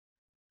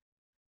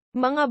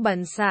Mga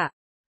bansa.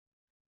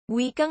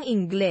 Wikang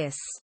Ingles.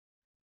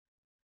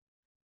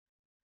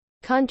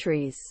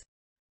 Countries.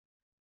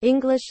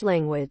 English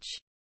language.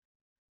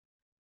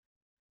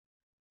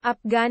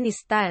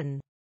 Afghanistan.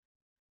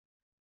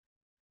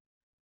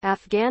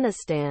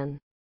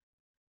 Afghanistan.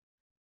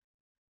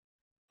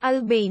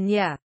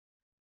 Albania.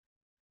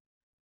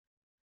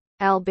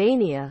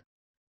 Albania.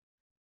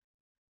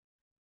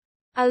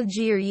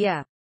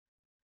 Algeria.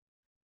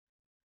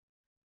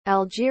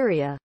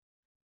 Algeria.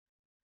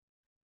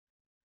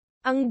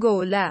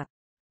 Angola.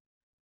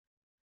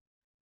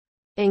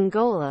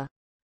 Angola.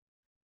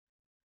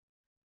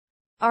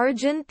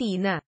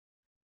 Argentina.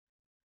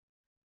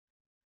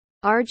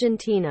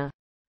 Argentina.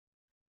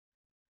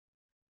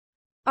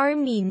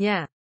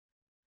 Armenia.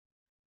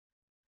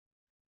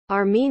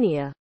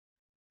 Armenia.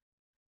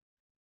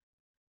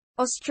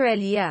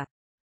 Australia.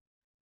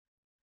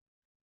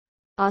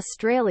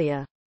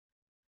 Australia.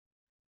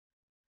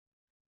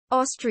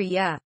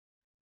 Austria.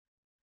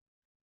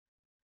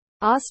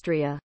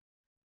 Austria.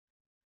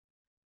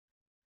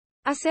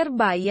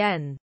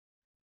 Aserbayan.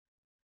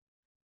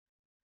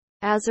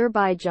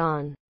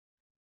 Azerbaijan.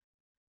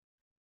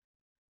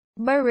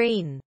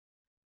 Bahrain.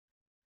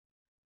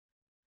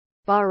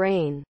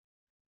 Bahrain.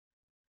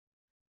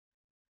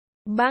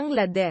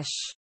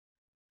 Bangladesh.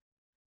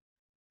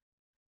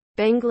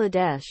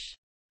 Bangladesh.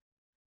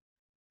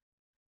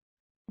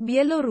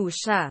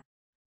 Biyelorusya.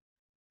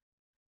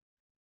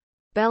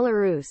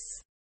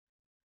 Belarus.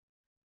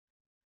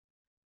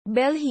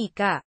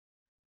 Belhika.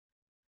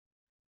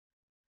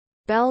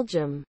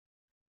 Belgium.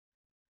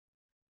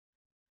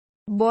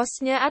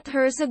 Bosnia at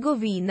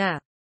Herzegovina.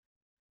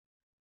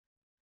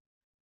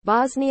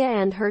 Bosnia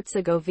and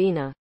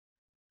Herzegovina.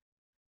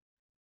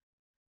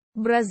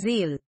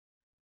 Brazil.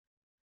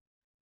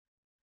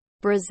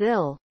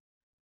 Brazil.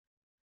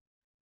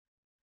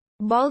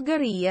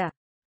 Bulgaria.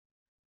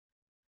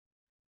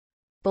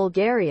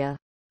 Bulgaria.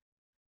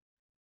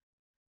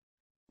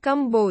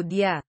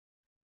 Cambodia.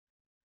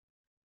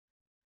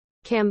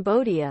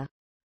 Cambodia.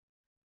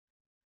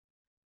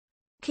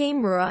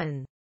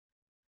 Cameroon.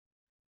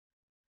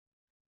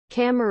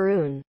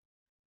 Cameroon.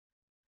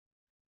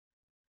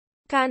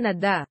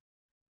 Canada.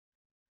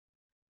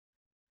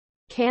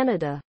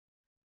 Canada.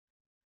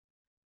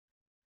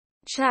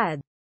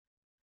 Chad.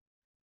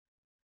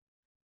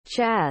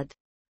 Chad.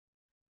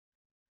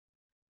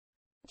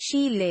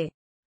 Chile.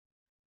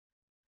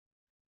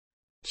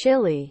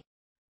 Chile.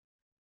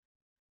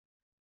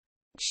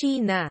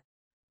 China.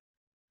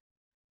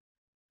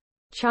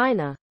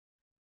 China.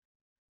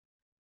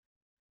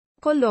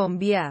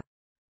 Colombia.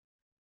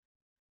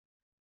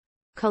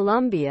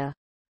 Colombia.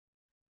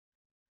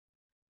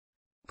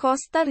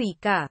 Costa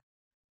Rica.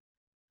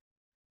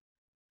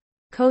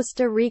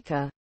 Costa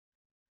Rica.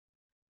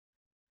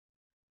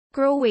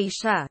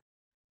 Croatia.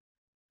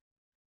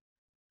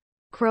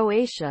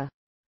 Croatia.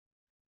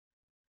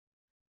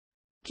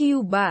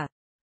 Cuba.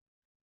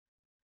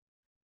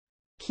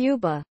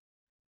 Cuba.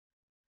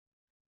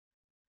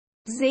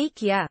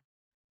 Czechia.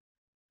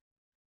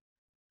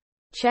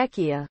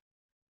 Czechia.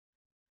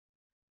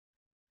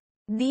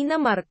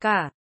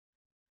 Dinamarca.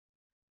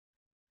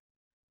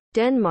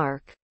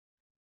 Denmark.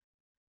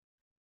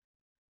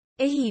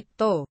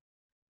 Ehipto.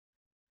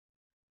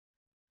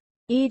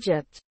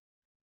 Egypt.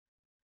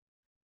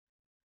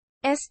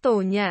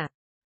 Estonia.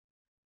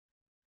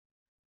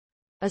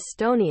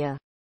 Estonia.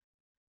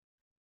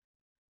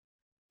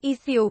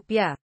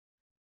 Ethiopia.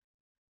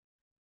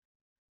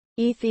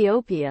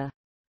 Ethiopia.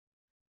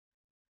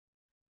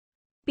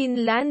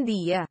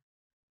 Finlandia.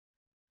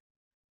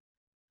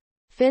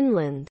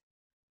 Finland.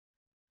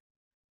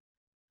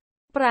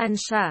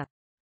 Pransya.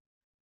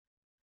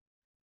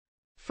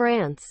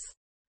 France.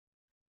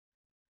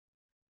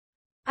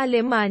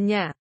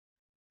 Alemanya.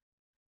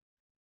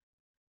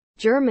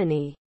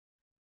 Germany.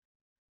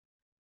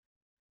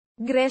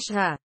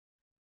 Gresya.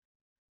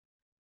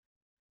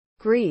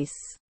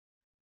 Greece.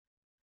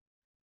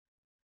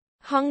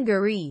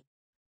 Hungary.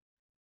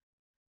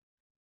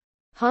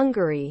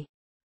 Hungary.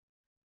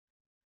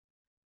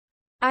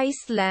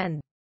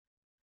 Iceland.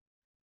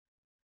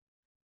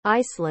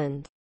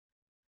 Iceland.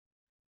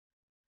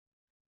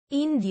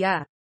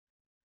 India.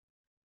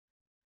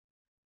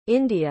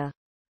 India.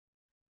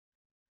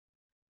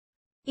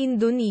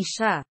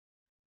 Indonesia.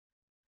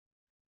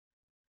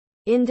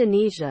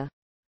 Indonesia.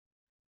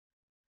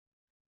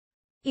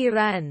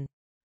 Iran.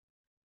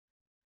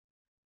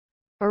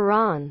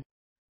 Iran.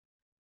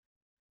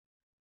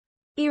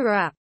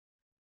 Iraq.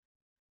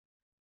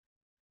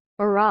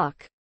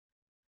 Iraq.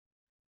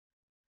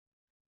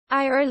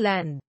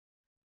 Ireland.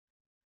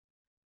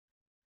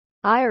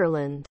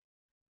 Ireland.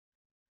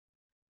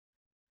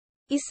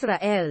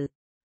 Israel.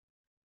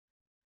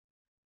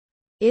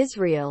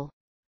 Israel.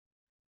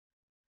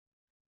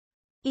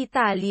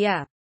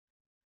 Italia.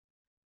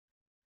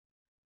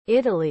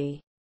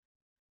 Italy.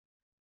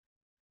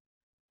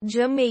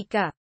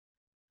 Jamaica.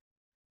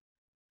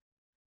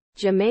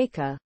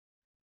 Jamaica.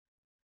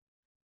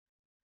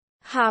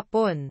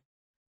 Hapon.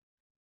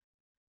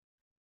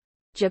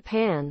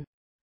 Japan.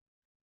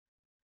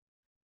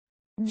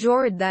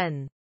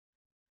 Jordan,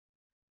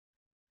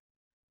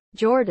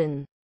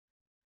 Jordan,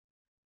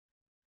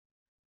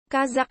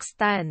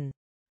 Kazakhstan,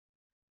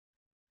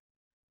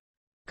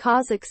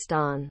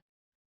 Kazakhstan,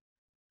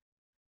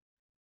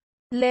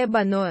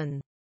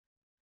 Lebanon,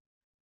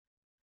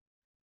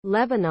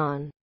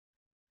 Lebanon,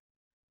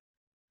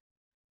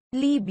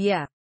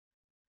 Libya,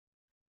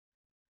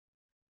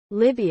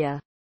 Libya,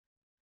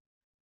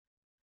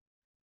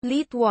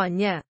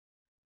 Lithuania,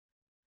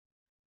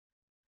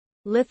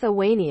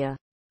 Lithuania,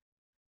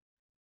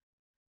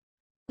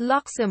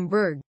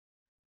 Luxembourg,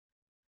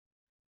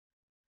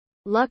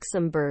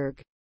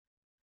 Luxembourg,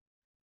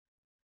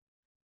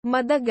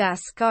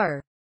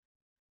 Madagascar,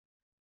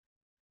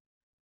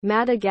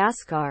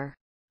 Madagascar,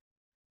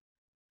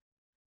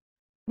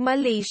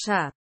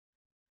 Malaysia,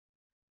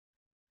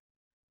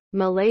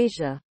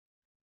 Malaysia,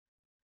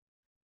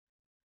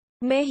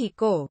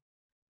 Mexico,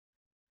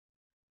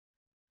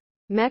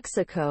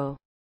 Mexico,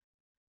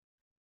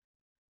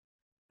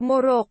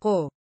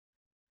 Morocco,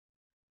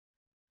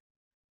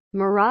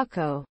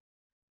 Morocco,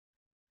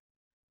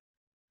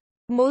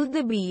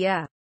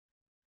 Moldavia,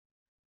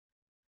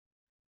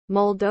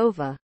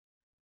 Moldova,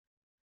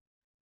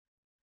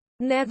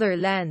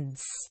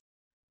 Netherlands,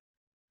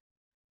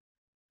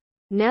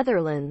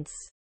 Netherlands,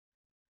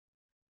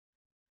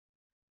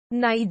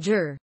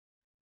 Niger,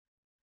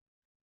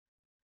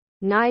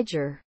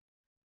 Niger,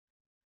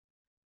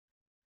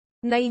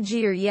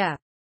 Nigeria,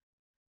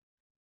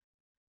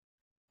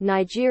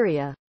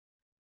 Nigeria,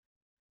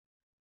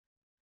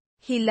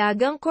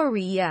 Hilagang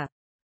Korea,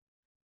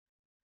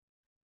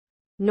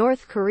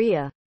 North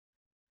Korea,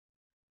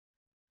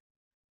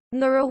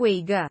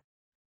 Noruega,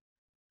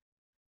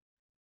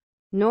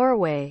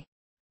 Norway,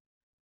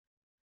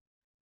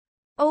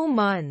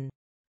 Oman,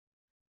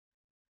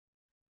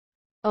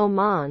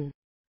 Oman,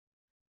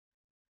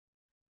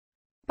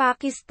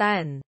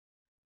 Pakistan,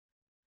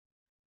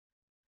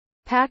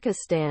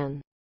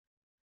 Pakistan,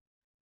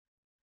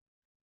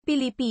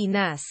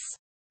 Pilipinas,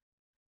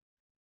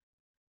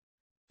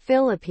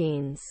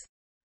 Philippines,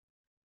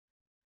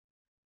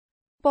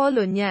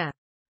 Polonia,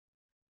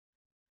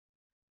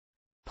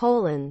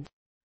 Poland,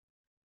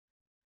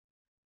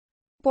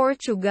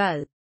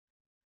 Portugal,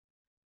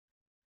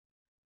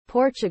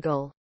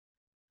 Portugal,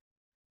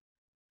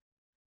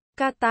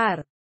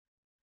 Qatar,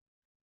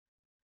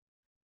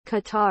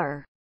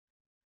 Qatar,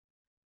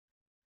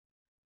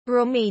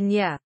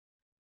 Romania,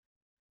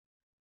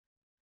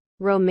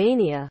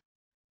 Romania,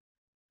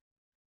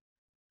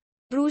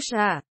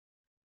 Russia,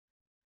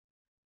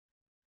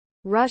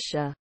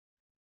 Russia,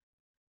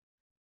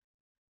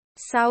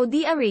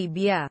 Saudi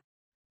Arabia,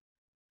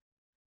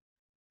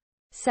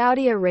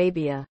 Saudi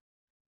Arabia,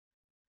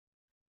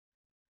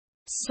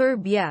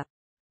 Serbia,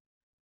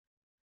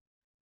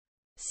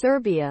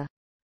 Serbia,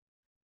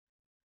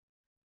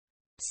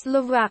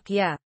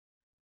 Slovakia,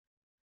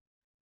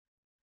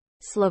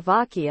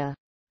 Slovakia,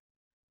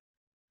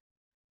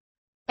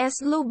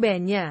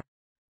 Slovenia,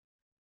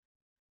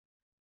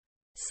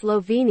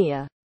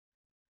 Slovenia,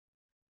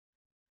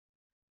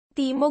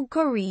 Timog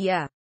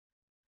Korea,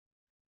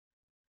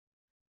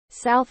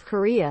 South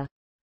Korea,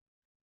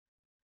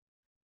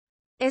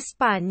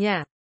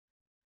 Espanya,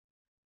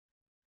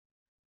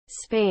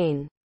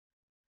 Spain,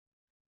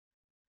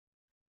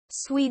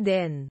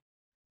 Sweden,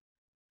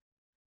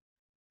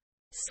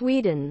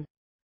 Sweden,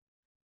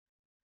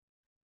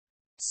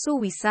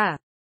 Suiza,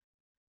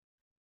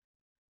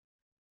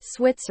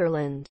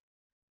 Switzerland,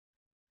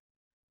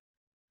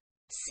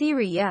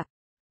 Syria,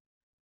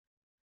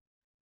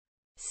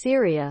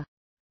 Syria,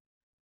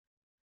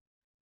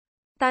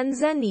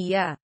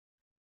 Tanzania,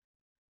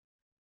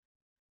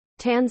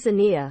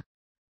 Tanzania,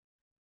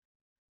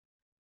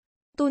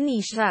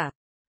 Tunisia,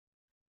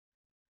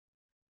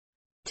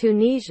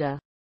 Tunisia,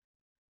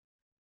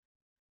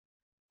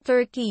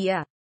 Turkey,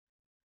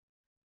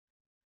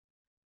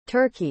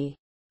 Turkey,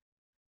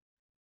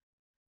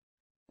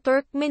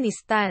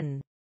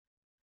 Turkmenistan,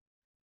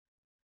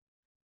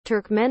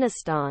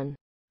 Turkmenistan,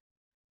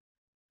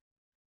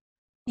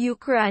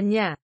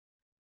 Ukraine,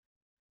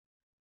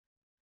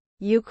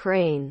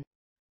 Ukraine,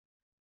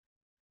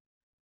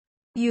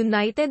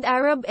 United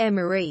Arab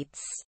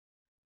Emirates,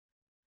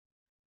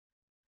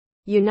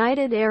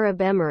 United Arab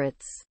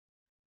Emirates,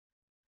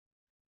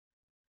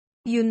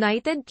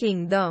 United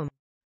Kingdom,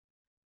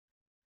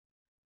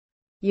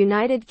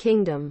 United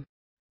Kingdom,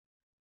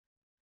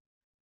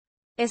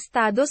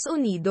 Estados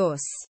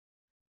Unidos,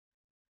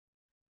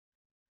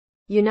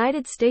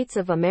 United States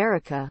of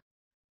America,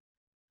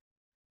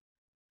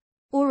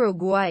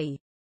 Uruguay,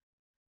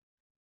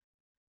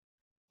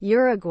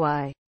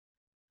 Uruguay,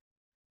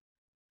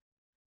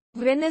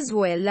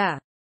 Venezuela,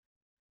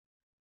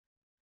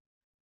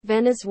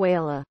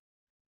 Venezuela,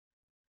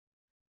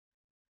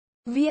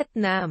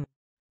 Vietnam,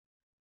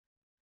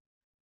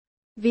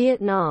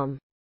 Vietnam,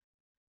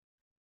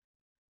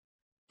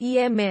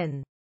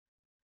 Yemen,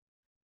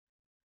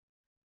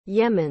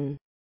 Yemen,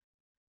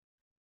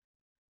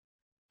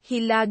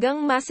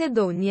 Hilagang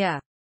Macedonia,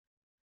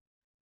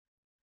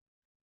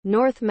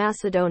 North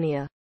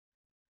Macedonia,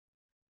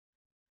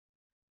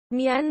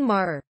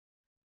 Myanmar,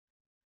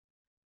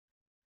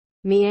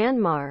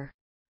 Myanmar,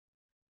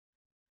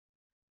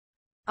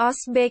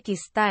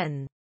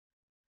 Uzbekistan,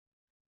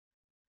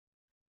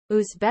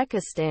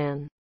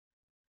 Uzbekistan,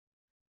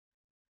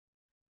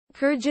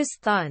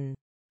 Kyrgyzstan,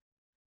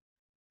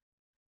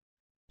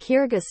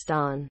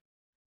 Kyrgyzstan,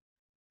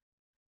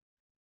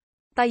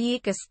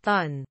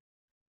 Tajikistan,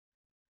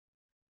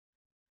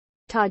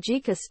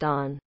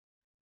 Tajikistan,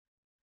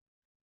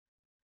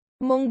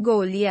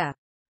 Mongolia,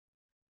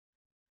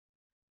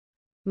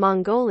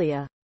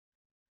 Mongolia,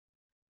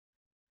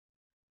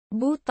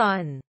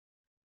 Bhutan,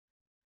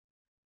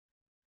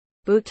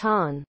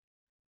 Bhutan,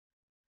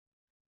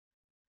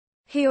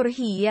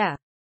 Georgia,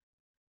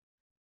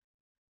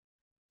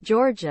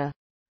 Georgia,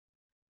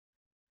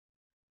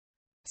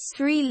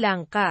 Sri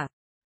Lanka,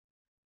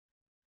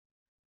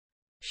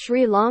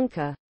 Sri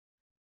Lanka,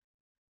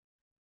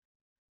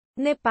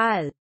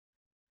 Nepal,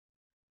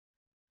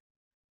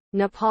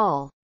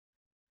 Nepal,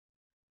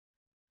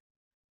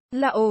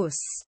 Laos,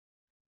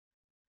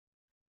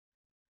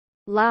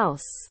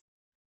 Laos,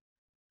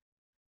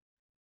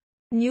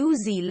 New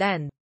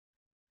Zealand,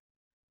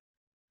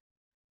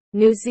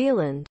 New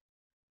Zealand,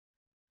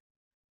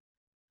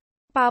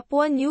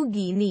 Papua New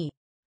Guinea,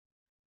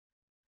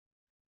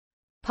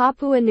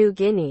 Papua New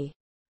Guinea,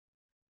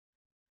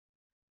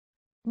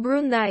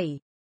 Brunei,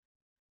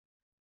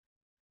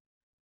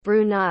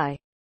 Brunei,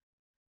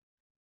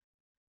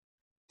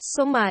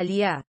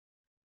 Somalia,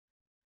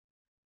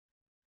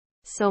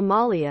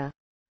 Somalia,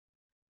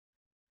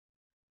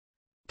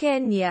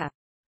 Kenya,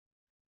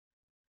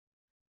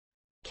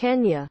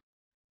 Kenya,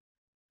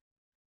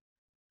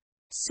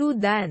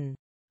 Sudan,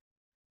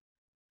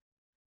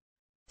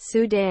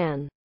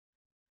 Sudan,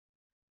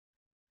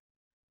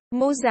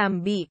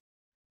 Mozambique,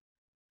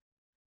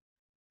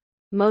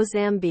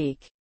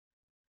 Mozambique,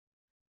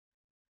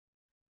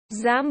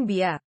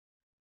 Zambia,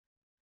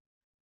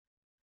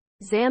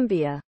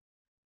 Zambia,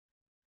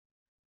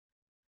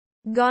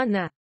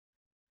 Ghana,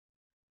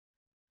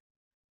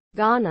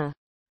 Ghana,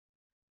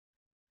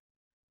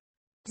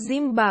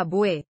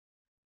 Zimbabwe,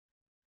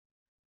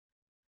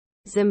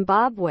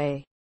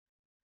 Zimbabwe,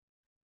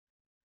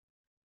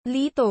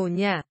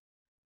 Lithuania,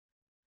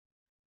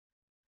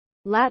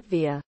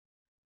 Latvia,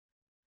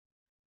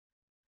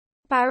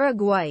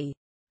 Paraguay,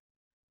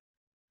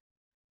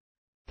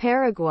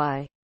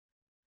 Paraguay,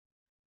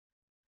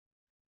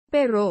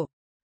 Peru,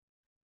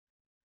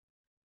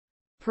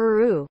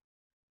 Peru,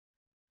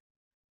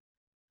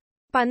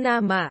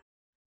 Panama,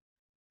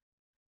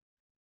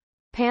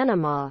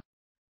 Panama,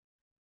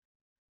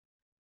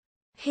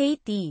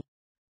 Haiti,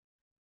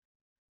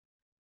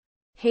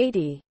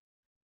 Haiti,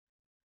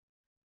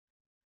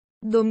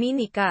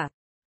 Dominica,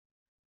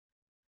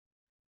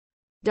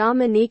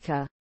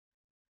 Dominica,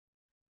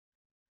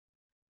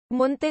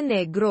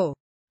 Montenegro,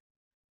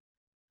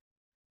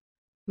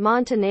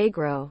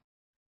 Montenegro,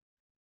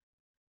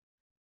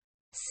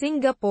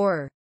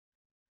 Singapore,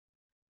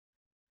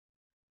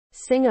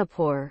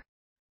 Singapore,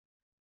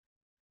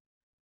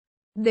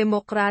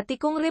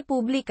 Demokratikong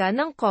Republika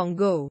ng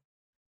Congo,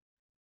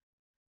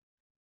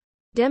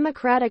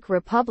 Democratic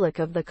Republic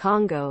of the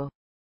Congo,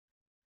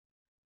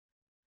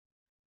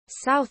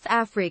 South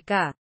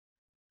Africa,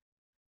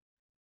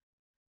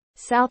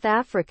 South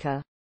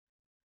Africa,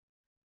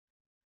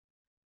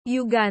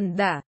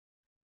 Uganda,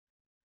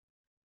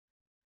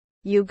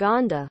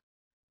 Uganda,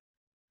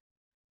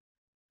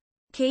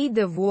 Côte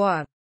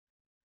d'Ivoire,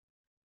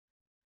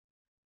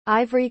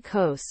 Ivory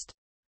Coast,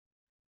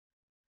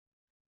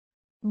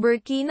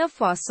 Burkina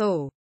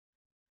Faso,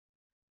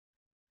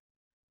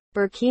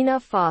 Burkina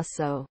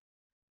Faso,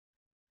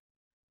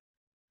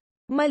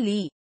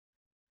 Mali,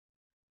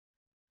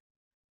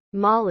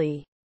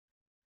 Mali,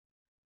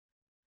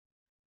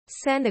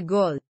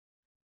 Senegal,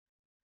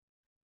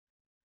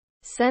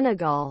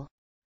 Senegal,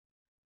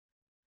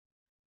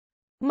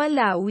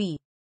 Malawi,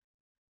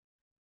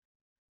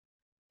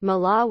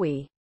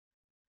 Malawi,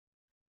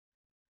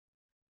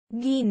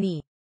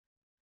 Guinea,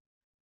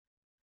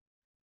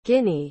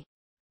 Guinea,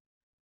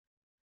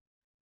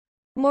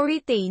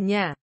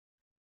 Mauritania,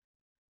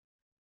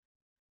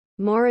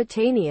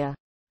 Mauritania,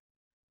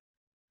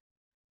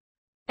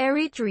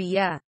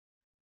 Eritrea,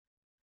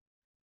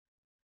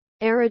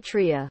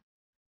 Eritrea,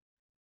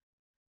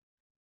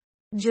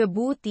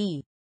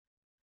 Djibouti,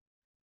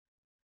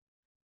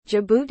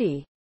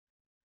 Djibouti,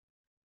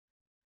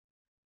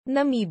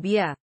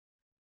 Namibia,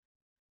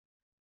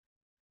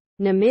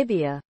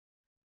 Namibia,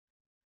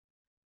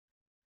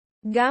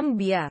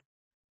 Gambia,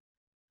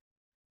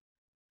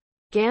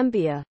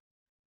 Gambia,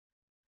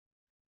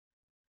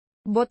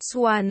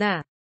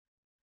 Botswana,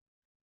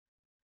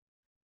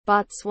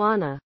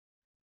 Botswana,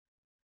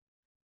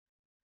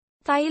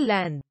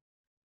 Thailand,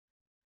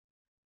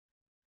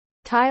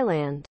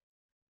 Thailand,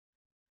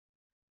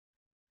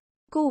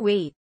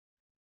 Kuwait,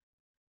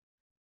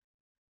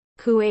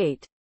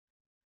 Kuwait,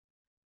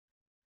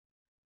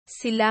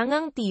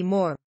 Silangang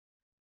Timor,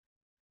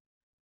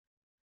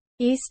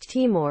 East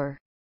Timor,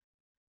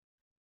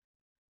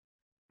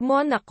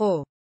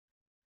 Monaco,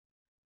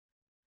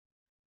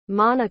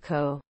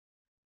 Monaco,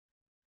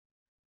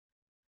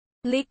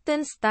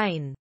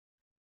 Liechtenstein,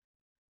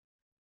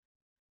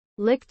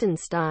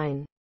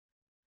 Liechtenstein,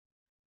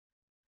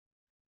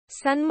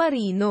 San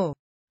Marino,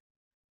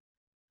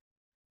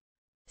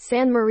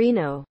 San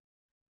Marino,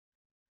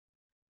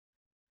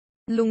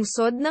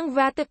 Lungsod ng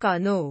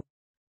Vaticano,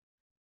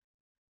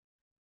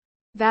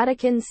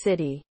 Vatican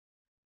City,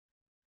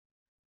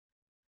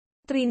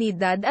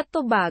 Trinidad at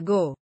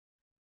Tobago,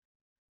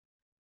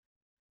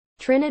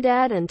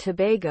 Trinidad and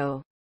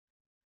Tobago,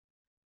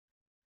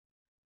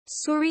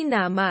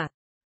 Suriname,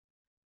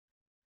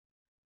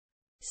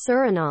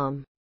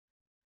 Suriname,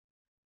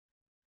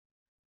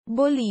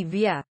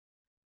 Bolivia,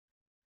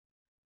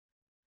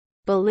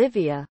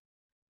 Bolivia,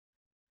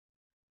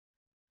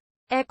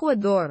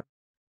 Ecuador,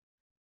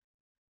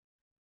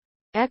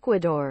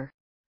 Ecuador,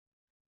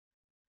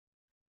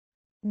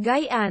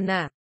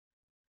 Guyana,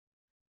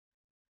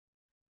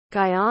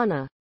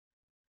 Guyana,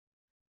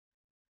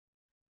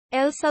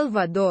 El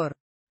Salvador,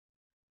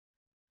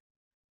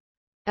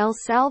 El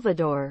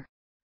Salvador,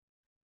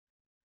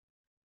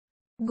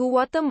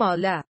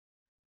 Guatemala,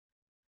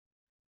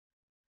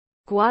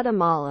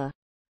 Guatemala,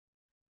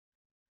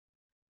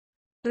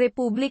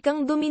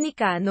 Republikang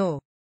Dominicano,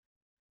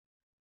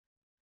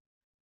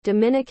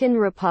 Dominican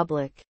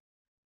Republic,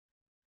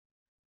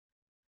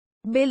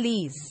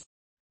 Belize,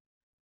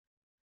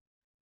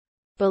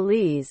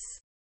 Belize,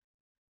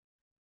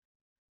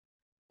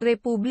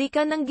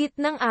 Republika ng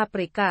Gitnang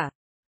Aprika,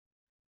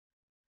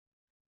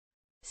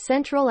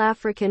 Central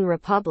African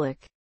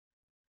Republic,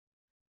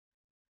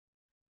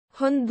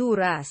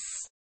 Honduras,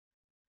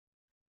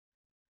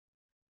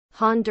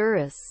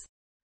 Honduras,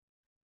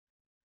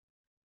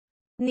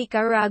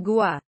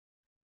 Nicaragua,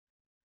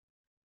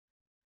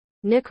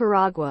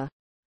 Nicaragua,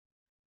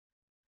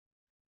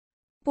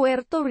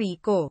 Puerto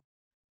Rico,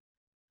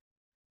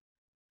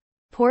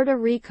 Puerto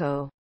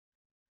Rico,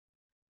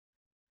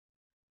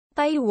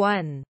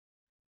 Taiwan,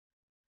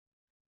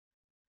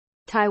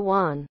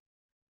 Taiwan,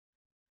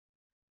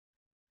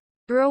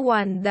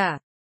 Rwanda,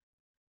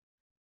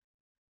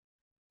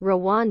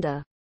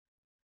 Rwanda,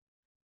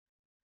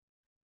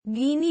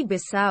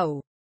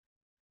 Guinea-Bissau,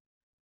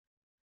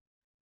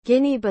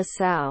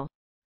 Guinea-Bissau,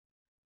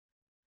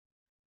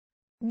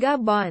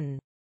 Gabon,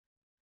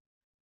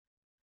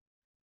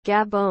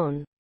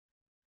 Gabon,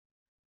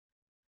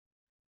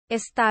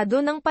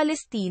 Estado ng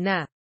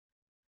Palestina,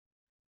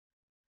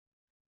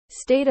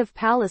 State of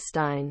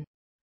Palestine,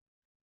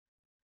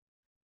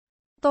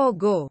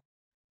 Togo,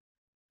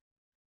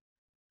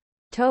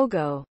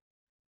 Togo,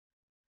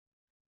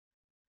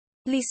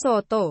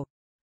 Lesotho,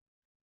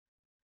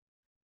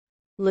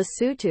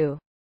 Lesotho,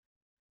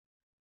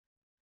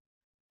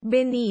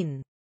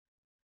 Benin,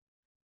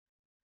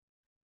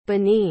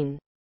 Benin,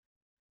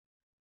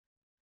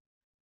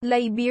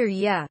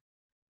 Liberia,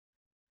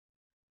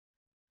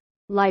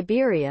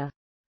 Liberia,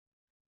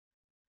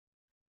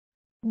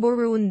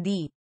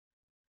 Burundi,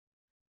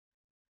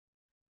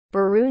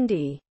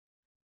 Burundi,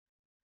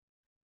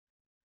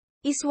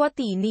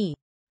 Eswatini,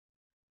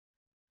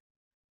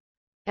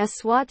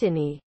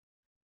 Eswatini,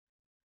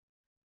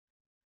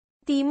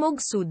 Timog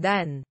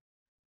Sudan,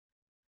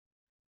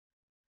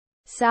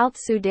 South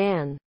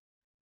Sudan,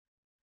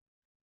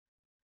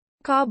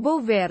 Cabo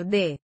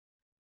Verde,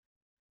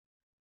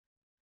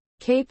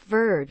 Cape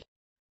Verde,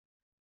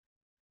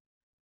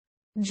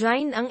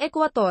 Guinea ang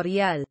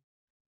Equatorial,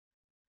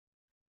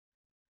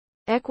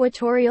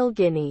 Equatorial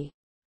Guinea,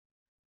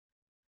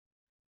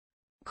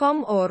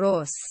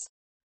 Comoros,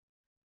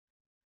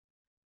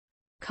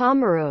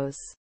 Comoros,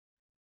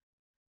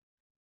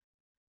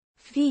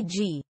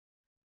 Fiji,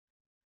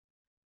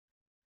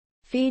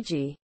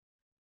 Fiji,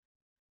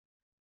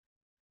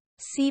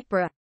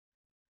 Cyprus,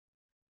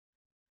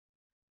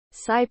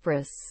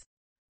 Cyprus,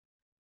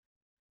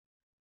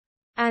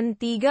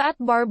 Antigua at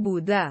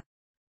Barbuda,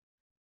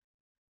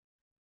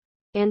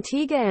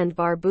 Antigua and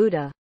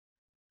Barbuda,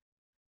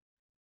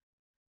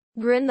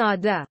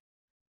 Grenada,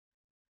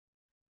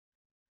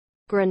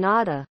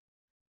 Grenada,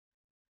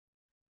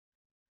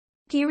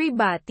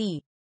 Kiribati,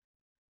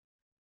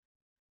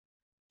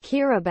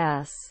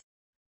 Kiribati,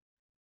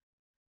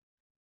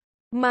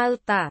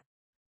 Malta,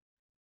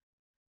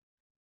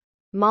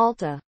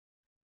 Malta,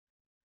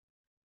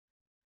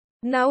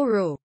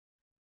 Nauru,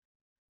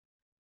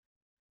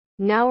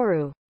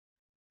 Nauru,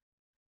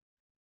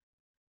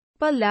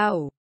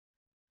 Palau,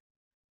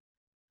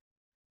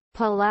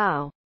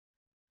 Palau,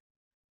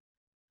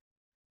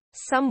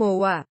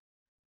 Samoa,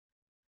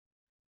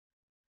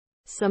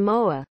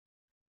 Samoa,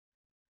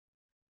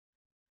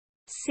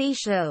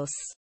 Seychelles,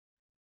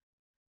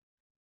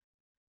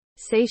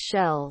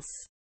 Seychelles,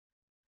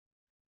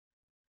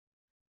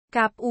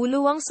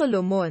 Kapuluang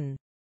Solomon,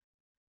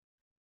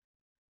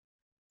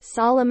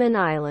 Solomon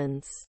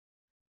Islands,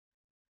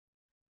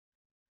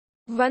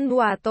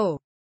 Vanuatu,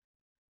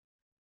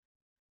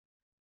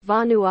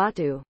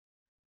 Vanuatu,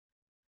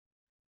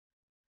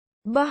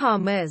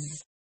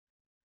 Bahamas,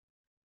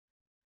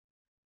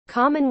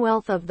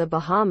 Commonwealth of the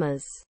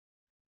Bahamas,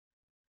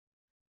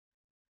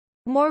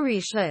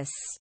 Mauritius,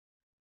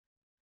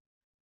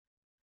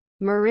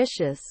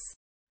 Mauritius,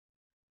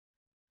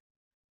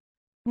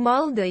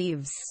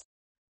 Maldives,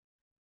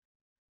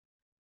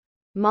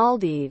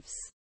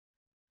 Maldives,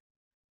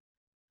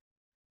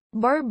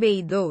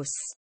 Barbados,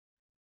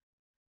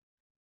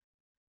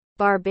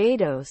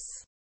 Barbados,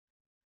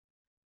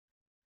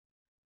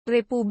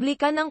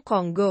 Republika ng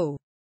Congo,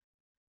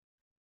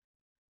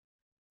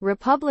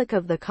 Republic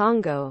of the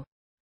Congo,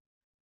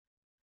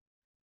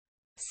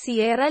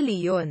 Sierra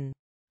Leone,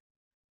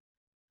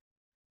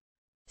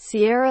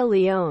 Sierra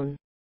Leone,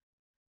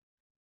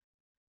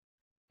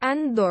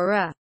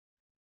 Andorra,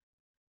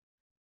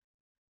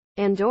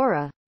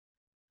 Andorra.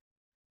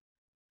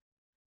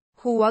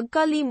 Huwag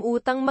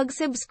kalimutang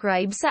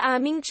mag-subscribe sa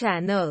aming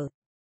channel.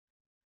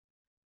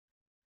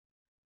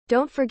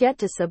 Don't forget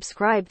to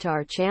subscribe to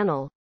our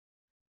channel.